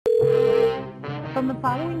From the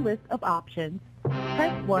following list of options,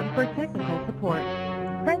 press 1 for technical support.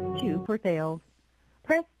 Press 2 for sales.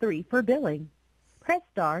 Press 3 for billing. Press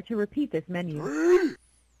star to repeat this menu. 3,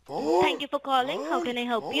 4, Thank you for calling. How can I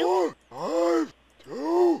help you? 4, 5,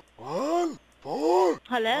 2, 1, 4,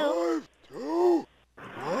 Hello? 5, 2,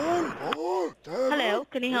 1, 4, 7, Hello,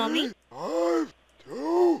 can you hear me? 5,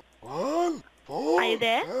 2, 1, 4, Are you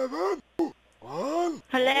there? 7, 1,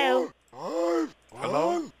 Hello? 5,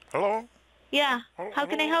 Hello? 1. Hello? Yeah. How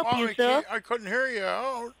can I help Oh, you, sir? I couldn't hear you.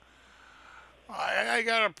 Oh, I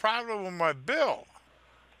got a problem with my bill.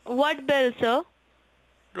 What bill, sir?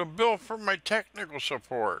 The bill for my technical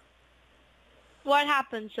support. What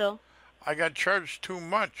happened, sir? I got charged too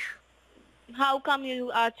much. How come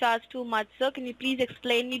you are charged too much, sir? Can you please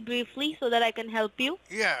explain me briefly so that I can help you?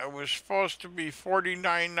 Yeah, it was supposed to be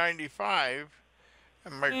 $49.95,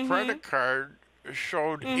 and my credit card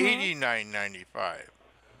showed $89.95.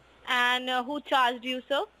 And who charged you,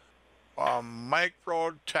 sir?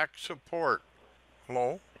 Micro tech support.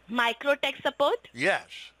 Hello? Microtech support?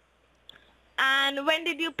 Yes. And when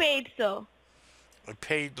did you pay it, sir? I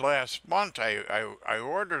paid last month. I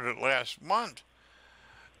ordered it last month.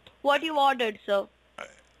 What you ordered, sir?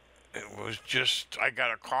 It was just, I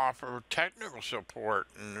got a call for technical support,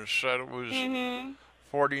 and it said it was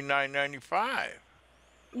 $49.95.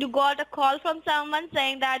 You got a call from someone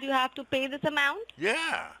saying that you have to pay this amount?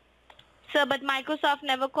 Yeah. Sir, but Microsoft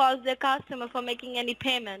never calls their customer for making any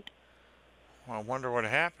payment. Well, I wonder what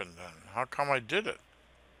happened then. How come I did it?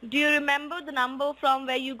 Do you remember the number from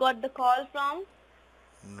where you got the call from?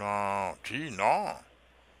 No. Gee, no.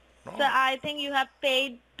 No. So I think you have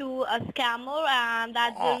paid to a scammer, and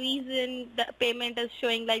that's the reason the payment is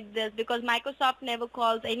showing like this, because Microsoft never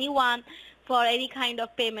calls anyone for any kind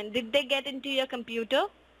of payment. Did they get into your computer?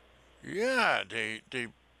 Yeah, it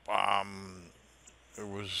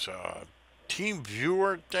was a team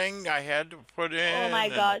viewer thing I had to put in. Oh my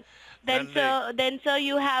God. Then sir,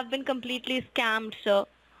 you have been completely scammed, sir.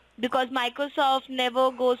 Because Microsoft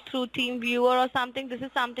never goes through TeamViewer or something. This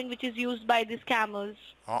is something which is used by the scammers.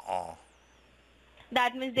 Uh-oh.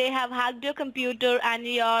 That means they have hacked your computer and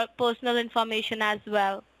your personal information as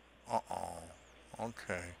well. Uh-oh.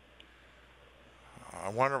 Okay. I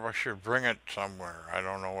wonder if I should bring it somewhere. I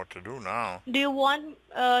don't know what to do now. Do you want,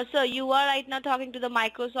 sir, you are right now talking to the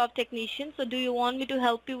Microsoft technician, so do you want me to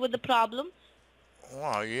help you with the problem?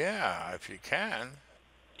 Well, yeah, if you can.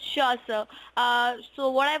 Sure, sir. So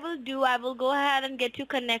what I will do, I will go ahead and get you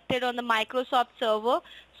connected on the Microsoft server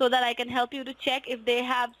so that I can help you to check if they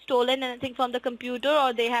have stolen anything from the computer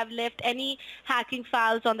or they have left any hacking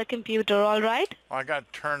files on the computer, all right? Well, I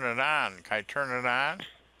got to turn it on. Can I turn it on?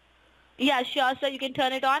 Yeah, sure, sir. You can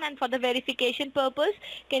turn it on, and for the verification purpose,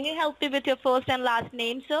 can you help me with your first and last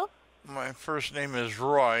name, sir? My first name is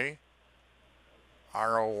Roy,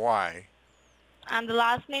 R-O-Y. And the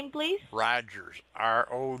last name, please? Rogers,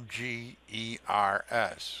 R-O-G-E-R-S.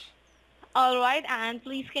 All right, and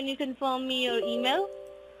please can you confirm me your email?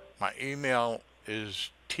 My email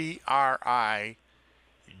is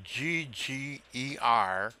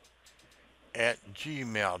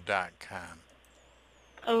trigger@gmail.com.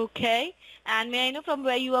 Okay. And may I know from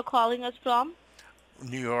where you are calling us from?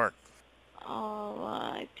 New York. All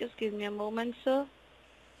right. Just give me a moment, sir.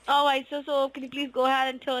 All right, sir. So can you please go ahead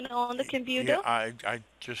and turn on the computer? Yeah, I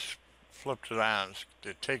just flipped it on.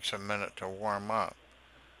 It takes a minute to warm up.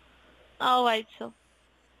 All right, sir.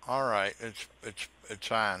 All right, it's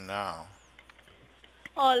on now.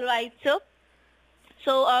 All right, sir.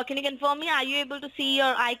 So can you confirm me? Are you able to see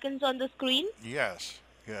your icons on the screen? Yes,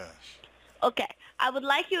 yes. Okay. I would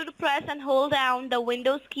like you to press and hold down the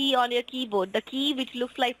Windows key on your keyboard. The key which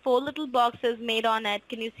looks like 4 little boxes made on it.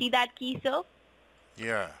 Can you see that key, sir?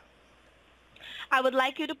 Yeah. I would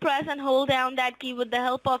like you to press and hold down that key with the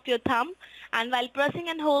help of your thumb. And while pressing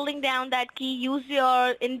and holding down that key, use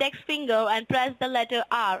your index finger and press the letter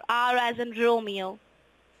R. R as in Romeo.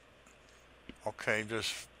 Okay,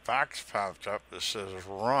 this box popped up that says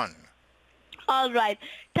run. All right.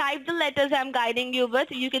 Type the letters I'm guiding you with.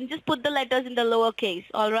 You can just put the letters in the lowercase.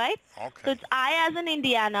 All right? Okay. So it's I as in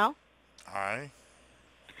Indiana. I.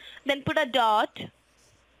 Then put a dot.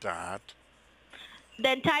 Dot.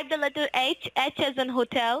 Then type the letter H. H as in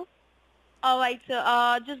hotel. All right, sir.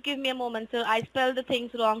 Just give me a moment, sir. I spelled the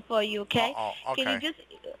things wrong for you, okay? Okay.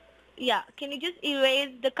 Can you just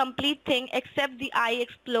erase the complete thing except the I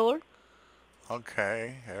Explore?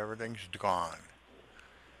 Okay, everything's gone.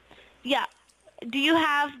 Yeah. Do you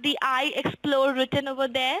have the I Explore written over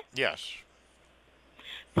there? Yes.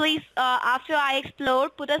 Please, after I Explore,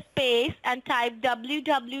 put a space and type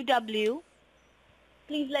www.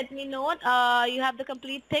 please let me know you have the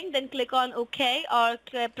complete thing. Then click on OK or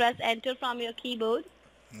press enter from your keyboard.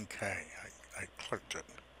 Okay, I clicked it.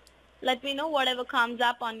 Let me know whatever comes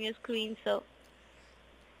up on your screen, sir.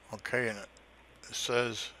 Okay, and it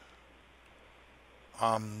says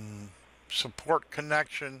support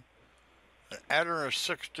connection. Enter a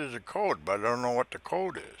 6-digit code, but I don't know what the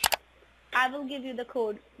code is. I will give you the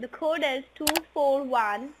code. The code is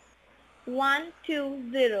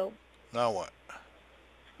 241120. Now what?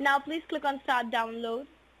 Now please click on start download.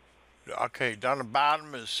 Okay, down the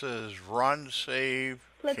bottom it says run, save,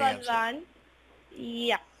 Click cancel. on run.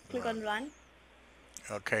 Yeah, click on run.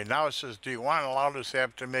 Okay, now it says, do you want to allow this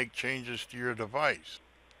app to make changes to your device?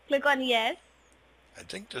 Click on yes. I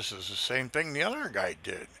think this is the same thing the other guy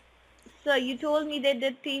did. Sir, you told me they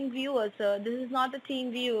did Team Viewer, sir. This is not a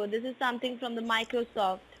Team Viewer. This is something from the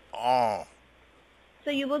Microsoft. Oh, So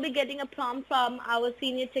you will be getting a prompt from our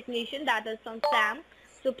senior technician, that is from Sam.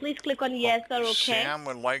 So please click on yes or okay. Sam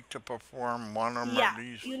would like to perform one or more Yeah, of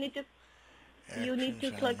these you need to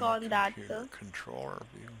actions click your on that, computer sir. Controller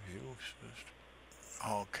view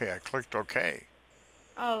system. Okay, I clicked okay.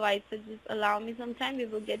 Alright, so just allow me some time. We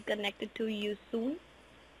will get connected to you soon.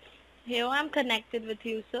 Here I'm connected with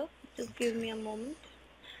you, sir. Just give me a moment.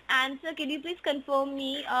 And sir, can you please confirm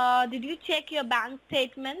me, did you check your bank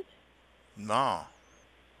statement? No.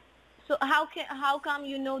 So how come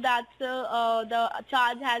you know that, sir, the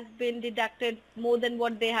charge has been deducted more than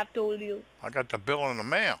what they have told you? I got the bill in the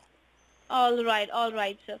mail. All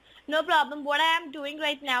right, sir. No problem. What I am doing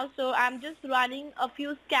right now, so I'm just running a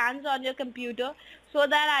few scans on your computer so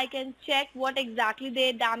that I can check what exactly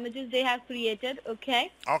the damages they have created,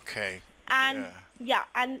 okay? Okay. And yeah,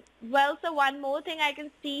 and well, so one more thing, I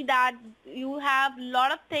can see that you have a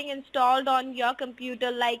lot of things installed on your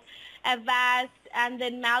computer like Avast and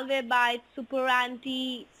then Malwarebytes, Super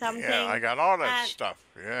Anti, something. Yeah, I got all that And stuff.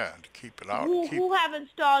 Yeah, to keep it out. who have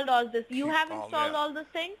installed all this? You keep have all installed that. all this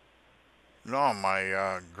thing? No,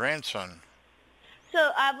 my grandson.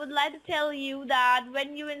 So I would like to tell you that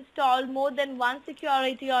when you install more than one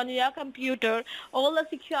security on your computer, all the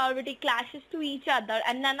security clashes to each other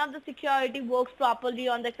and none of the security works properly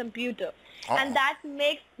on the computer. And that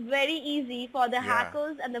makes very easy for the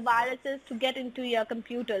hackers and the viruses to get into your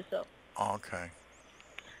computer, sir. Okay.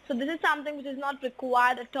 So this is something which is not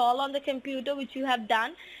required at all on the computer, which you have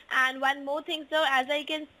done. And one more thing, sir, as I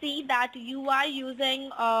can see that you are using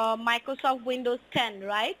Microsoft Windows 10,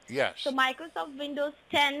 right? Yes. So Microsoft Windows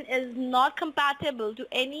 10 is not compatible to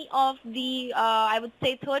any of the, I would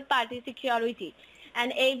say, third-party security.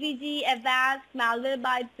 And AVG, Avast,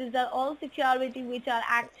 Malwarebytes, these are all security which are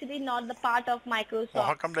actually not the part of Microsoft. Well,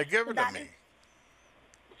 how come they give it to me?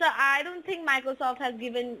 So I don't think Microsoft has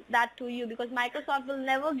given that to you because Microsoft will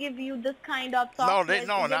never give you this kind of software.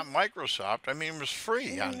 No, not Microsoft. I mean, it was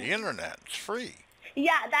free on the internet. It's free.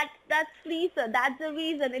 Yeah, that's free, sir. That's the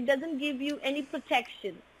reason. It doesn't give you any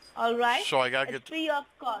protection. All right? So I got to get free of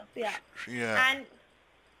cost, yeah. Yeah. And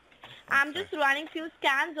I'm just running few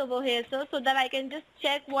scans over here, sir, so that I can just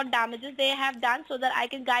check what damages they have done so that I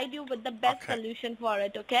can guide you with the best solution for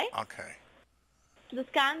it, okay? Okay. The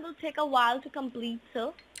scan will take a while to complete,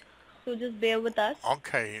 sir. So just bear with us.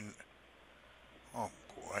 Okay. Oh,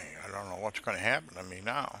 boy. I don't know what's going to happen to me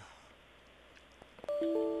now.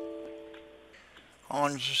 How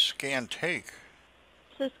long does this scan take?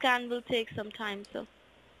 So scan will take some time, sir.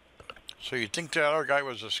 So you think the other guy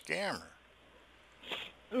was a scammer?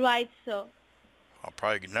 Right, sir. I'll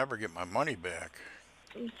probably never get my money back.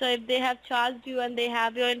 So if they have charged you and they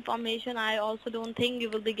have your information, I also don't think you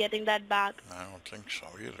will be getting that back. I don't think so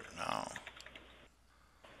either, no.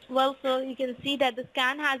 Well, sir, you can see that the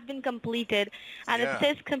scan has been completed and it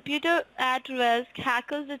says computer at risk,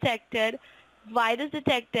 hackers detected, virus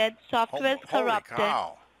detected, software is corrupted. Holy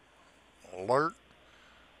cow. Alert.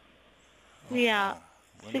 Yeah.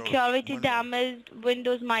 Security damaged,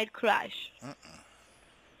 Windows might crash.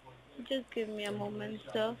 Just give me a moment,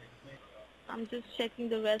 sir. I'm just checking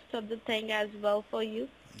the rest of the thing as well for you.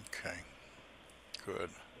 Okay. Good.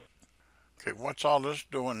 Okay, what's all this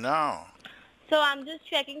doing now? So I'm just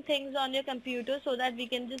checking things on your computer so that we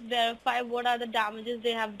can just verify what are the damages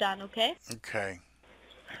they have done, okay? Okay.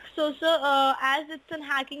 So, sir, as it's a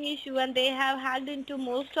hacking issue and they have hacked into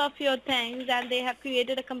most of your things and they have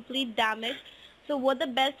created a complete damage, so what the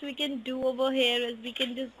best we can do over here is we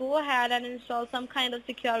can just go ahead and install some kind of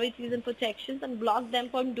securities and protections and block them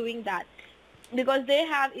from doing that. Because they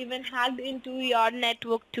have even hacked into your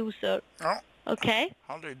network too, sir. Oh. Okay?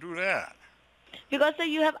 How do they do that? Because, sir,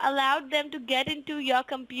 you have allowed them to get into your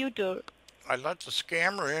computer. I let the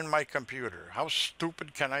scammer in my computer. How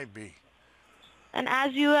stupid can I be? And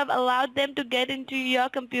as you have allowed them to get into your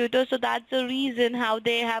computer, so that's the reason how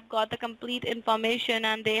they have got the complete information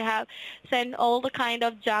and they have sent all the kind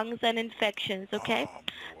of junks and infections, okay? Oh,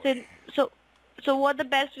 So, boy. so, so what the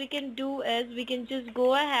best we can do is we can just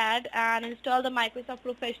go ahead and install the Microsoft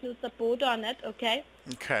Professional Support on it, okay?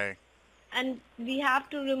 Okay. And we have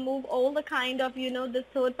to remove all the kind of, the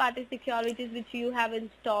third-party securities which you have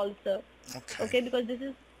installed, sir. Okay. Okay, because this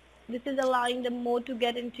is allowing the mode to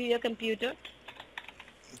get into your computer.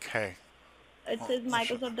 Okay. It says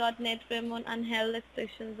Microsoft.NET framework unheld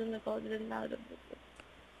expressions and recorded and loud.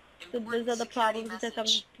 So these are the problems which are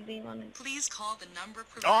coming to the morning. Please call the number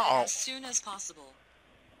provided as soon as possible.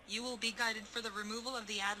 You will be guided for the removal of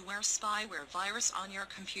the adware spyware virus on your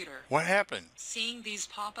computer. What happened? Seeing these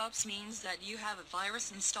pop-ups means that you have a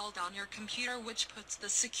virus installed on your computer which puts the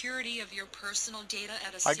security of your personal data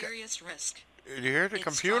at a serious risk. Did you hear the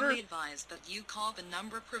computer? It's strongly advised that you call the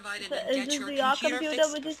number provided So and is get this your your computer computer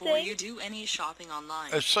fixed which is before saying? you do any shopping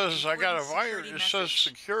online. It says I got a Important virus. security It says message.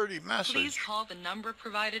 security Please message. call the number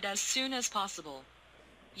provided as soon as possible.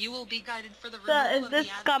 You will be guided for the Sir, removal is of this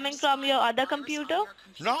the adverse coming from your other virus on computer? your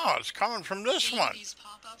computer. No, it's coming from this Seeing one. these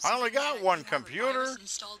pop-ups I only means got that one you have a computer. virus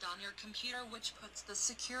installed on your computer which puts the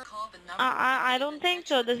secure call the number I provided don't and think get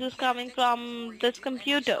so. your This is computer coming fixed from before you this do any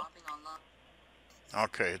computer. shopping online.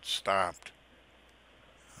 Okay, it stopped.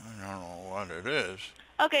 I don't know what it is.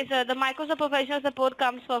 Okay, sir. The Microsoft Professional Support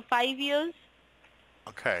comes for 5 years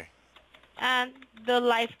Okay. and the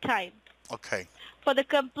lifetime. Okay. For the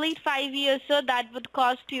complete 5 years, sir, that would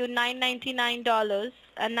cost you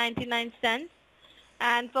 $999.99.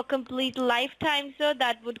 And for complete lifetime, sir,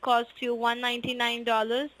 that would cost you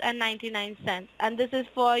 $199.99. And this is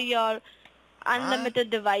for your unlimited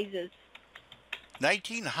devices.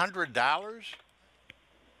 $1,900?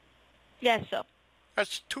 Yes, sir.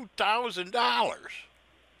 That's $2,000.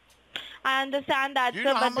 I understand that, You sir,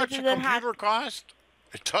 know how but much this a is a computer costs?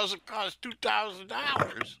 It doesn't cost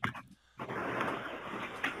 $2,000.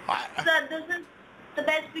 Sir, this is the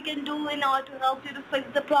best we can do in order to help you to fix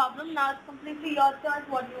the problem. Now it's completely your choice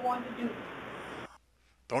what you want to do.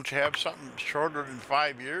 Don't you have something shorter than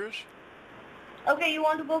 5 years? Okay, you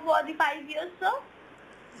want to go for the 5 years, sir?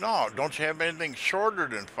 No, don't you have anything shorter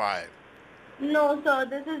than 5? No, sir.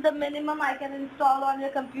 This is the minimum I can install on your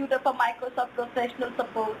computer for Microsoft Professional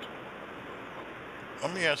Support.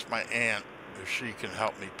 Let me ask my aunt if she can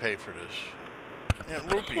help me pay for this. Aunt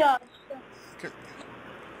Rupi. Sure. Can,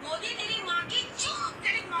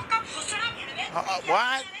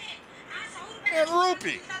 what? Aunt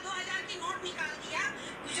Rupi.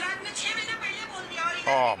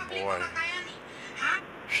 Oh, boy.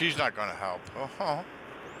 She's not going to help. Uh-huh.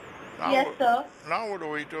 Now Yes, what- sir. Now what do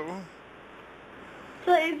we do?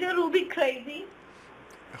 So is your Ruby crazy?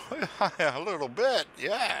 A little bit,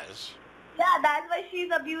 yes. Yeah, that's why she's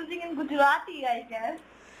abusing in Gujarati, I guess.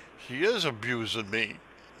 She is abusing me.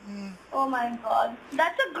 Oh my God.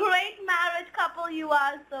 That's a great marriage couple you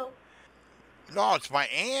are, so. No, it's my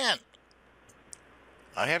aunt.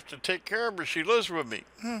 I have to take care of her. She lives with me.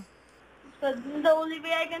 So this is the only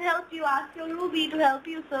way I can help you. Ask your Ruby to help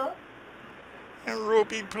you, sir. And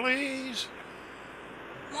Ruby, please.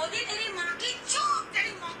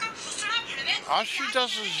 All she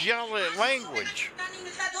does is yell at language.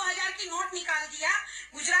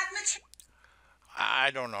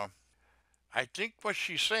 I don't know. I think what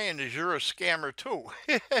she's saying is you're a scammer too.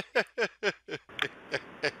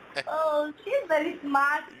 Oh, she's very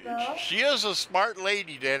smart, sir. She is a smart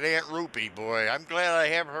lady, that Aunt Ruby, boy. I'm glad I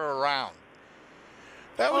have her around.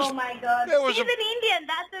 That was Oh my God. that was She's a- an Indian.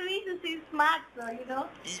 That's the reason she's smart, sir, you know?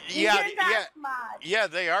 yeah, Indians are yeah. smart. Yeah,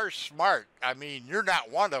 they are smart. I mean, you're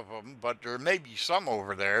not one of them, but there may be some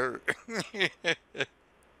over there.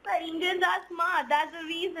 The Indians are smart. That's the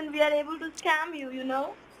reason we are able to scam you, you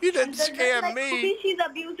know? You didn't And just scam like me. Ruby, she's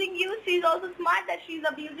abusing you. She's also smart that she's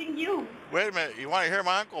abusing you. Wait a minute. You want to hear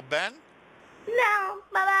my Uncle Ben? No.